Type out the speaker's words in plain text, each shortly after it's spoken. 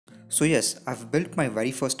So yes, I've built my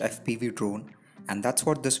very first FPV drone and that's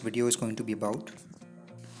what this video is going to be about.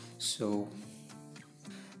 So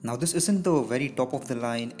now this isn't the very top of the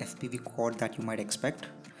line FPV quad that you might expect,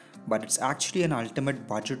 but it's actually an ultimate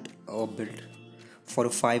budget build for a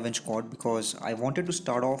 5-inch quad because I wanted to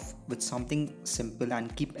start off with something simple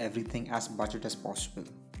and keep everything as budget as possible.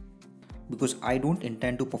 Because I don't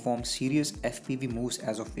intend to perform serious FPV moves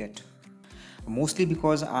as of yet. Mostly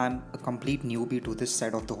because I'm a complete newbie to this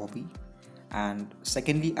side of the hobby, and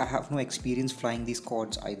secondly, I have no experience flying these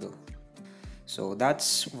quads either. So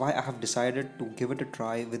that's why I have decided to give it a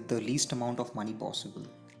try with the least amount of money possible.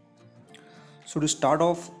 So to start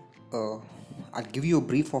off, I'll give you a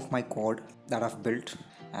brief of my quad that I've built,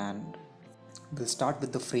 and we'll start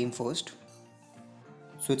with the frame first.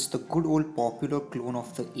 So it's the good old popular clone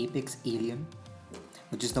of the Apex Alien,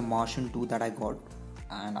 which is the Martian 2 that I got,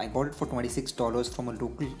 and I got it for $26 from a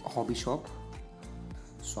local hobby shop.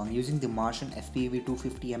 So I'm using the Martian FPV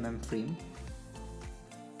 250mm frame.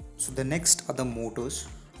 So the next are the motors.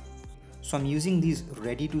 So I'm using these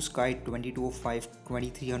Ready to Sky 2205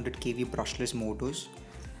 2300 kV brushless motors,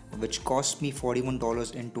 which cost me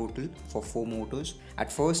 $41 in total for 4 motors.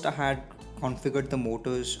 At first I had configured the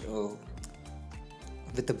motors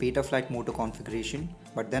with the Betaflight motor configuration,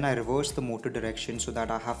 but then I reversed the motor direction so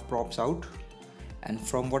that I have props out, and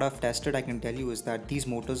from what I've tested I can tell you is that these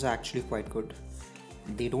motors are actually quite good.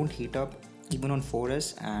 They don't heat up even on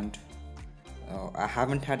 4S, and I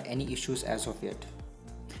haven't had any issues as of yet.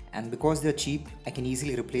 And because they're cheap, I can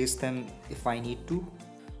easily replace them if I need to,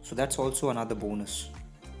 so that's also another bonus.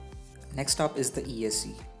 Next up is the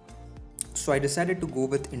ESC. So I decided to go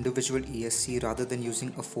with individual ESC rather than using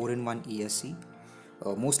a 4-in-1 ESC.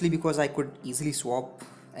 Mostly because I could easily swap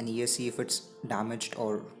an ESC if it's damaged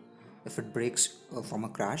or if it breaks from a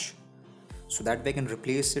crash. So that way I can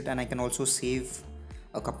replace it, and I can also save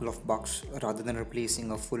a couple of bucks rather than replacing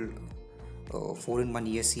a full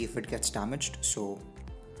 4-in-1 ESC if it gets damaged.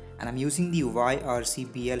 And I'm using the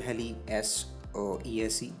YRC BL Heli S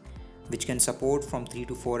ESC, which can support from 3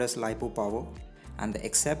 to 4S LiPo power and the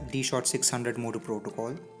Accept D-Shot 600 motor protocol,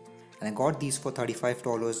 and I got these for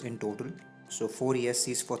 $35 in total. So 4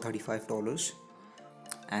 ESCs for $35,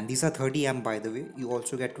 and these are 30 amp by the way. You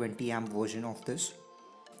also get 20 amp version of this.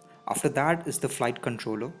 After that is the flight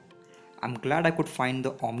controller. I'm glad I could find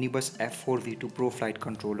the Omnibus F4 V2 Pro flight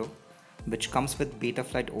controller, which comes with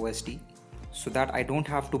Betaflight OSD, so that I don't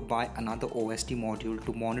have to buy another OSD module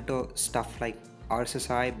to monitor stuff like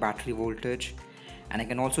RSSI, battery voltage, and I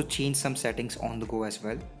can also change some settings on the go as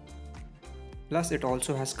well. Plus it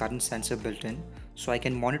also has current sensor built in, so I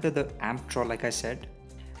can monitor the amp draw like I said,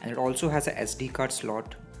 and it also has a SD card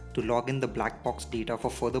slot to log in the black box data for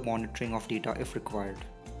further monitoring of data if required.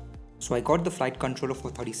 So I got the flight controller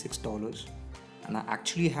for $36, and I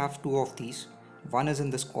actually have 2 of these. One is in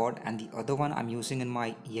this quad and the other one I'm using in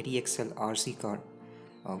my Yeti XL RC car,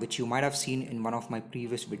 which you might have seen in one of my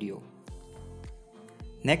previous video.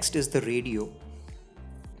 Next is the radio.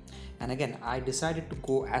 And again, I decided to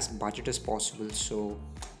go as budget as possible, so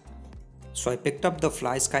I picked up the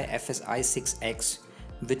FlySky FSI 6X,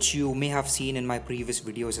 which you may have seen in my previous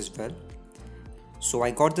videos as well. So I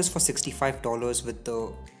got this for $65 with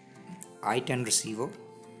the i10 receiver,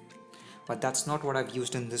 but that's not what I've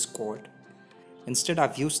used in this quad. Instead,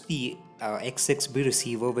 I've used the X6B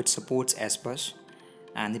receiver, which supports S-Bus,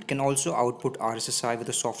 and it can also output RSSI with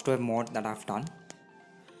a software mod that I've done.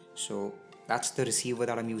 So that's the receiver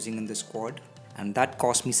that I'm using in this quad, and that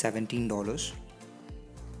cost me $17.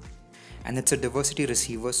 And it's a diversity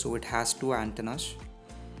receiver, so it has 2 antennas,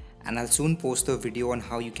 and I'll soon post a video on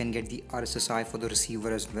how you can get the RSSI for the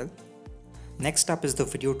receiver as well. Next up is the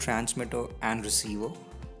video transmitter and receiver.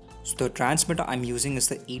 So the transmitter I'm using is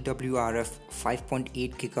the EWRF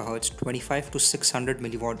 5.8 GHz 25 to 600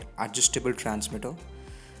 mW adjustable transmitter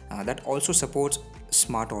that also supports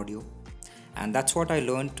smart audio, and that's what I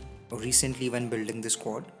learned recently when building this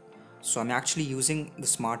quad. So I'm actually using the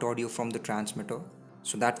smart audio from the transmitter,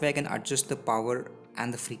 so that way I can adjust the power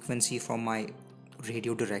and the frequency from my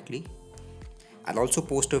radio directly. I'll also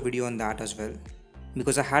post a video on that as well,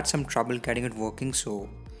 because I had some trouble getting it working, so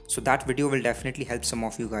that video will definitely help some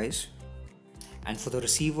of you guys. And for the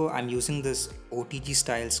receiver, I'm using this OTG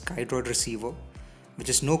style Skydroid receiver, which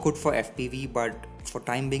is no good for FPV, but for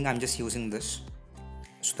time being I'm just using this.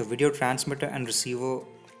 So the video transmitter and receiver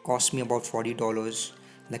cost me about $40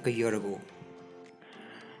 like a year ago.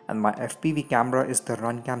 And my FPV camera is the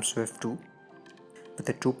Runcam Swift 2 with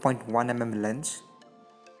a 2.1mm lens.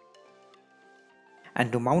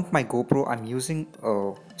 And to mount my GoPro, I'm using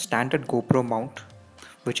a standard GoPro mount,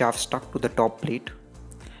 which I've stuck to the top plate.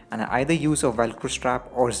 and I either use a velcro strap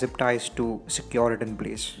or zip ties to secure it in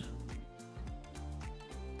place.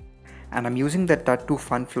 And I'm using the Tattu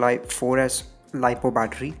Funfly 4S LiPo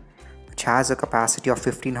battery, which has a capacity of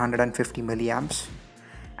 1550 milliamps,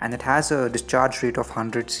 and it has a discharge rate of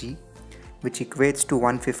 100C, which equates to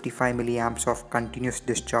 155 milliamps of continuous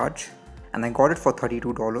discharge, and I got it for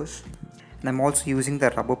 $32. And I'm also using the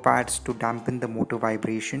rubber pads to dampen the motor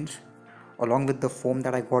vibrations, along with the foam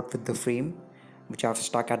that I got with the frame, which I've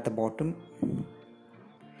stuck at the bottom.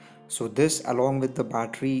 So this, along with the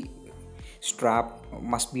battery strap,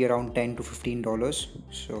 must be around $10 to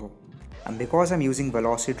 $15. And because I'm using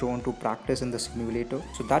Velocity drone to practice in the simulator,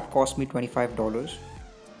 so that cost me $25.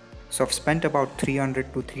 So I've spent about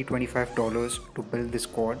 $300 to $325 to build this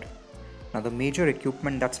quad. Now the major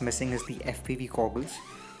equipment that's missing is the FPV goggles,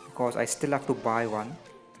 because I still have to buy one.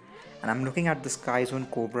 And I'm looking at the Skyzone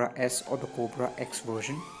Cobra S or the Cobra X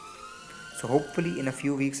version. So hopefully in a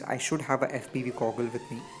few weeks I should have a FPV goggle with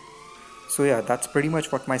me. So yeah, that's pretty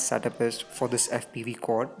much what my setup is for this FPV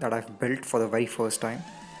quad that I've built for the very first time.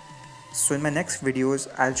 So in my next videos,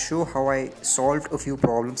 I'll show how I solved a few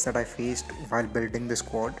problems that I faced while building this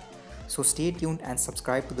quad. So stay tuned and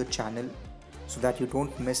subscribe to the channel so that you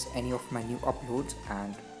don't miss any of my new uploads,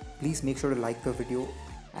 and please make sure to like the video,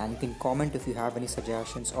 and you can comment if you have any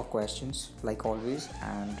suggestions or questions like always.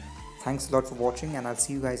 And thanks a lot for watching, and I'll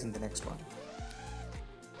see you guys in the next one.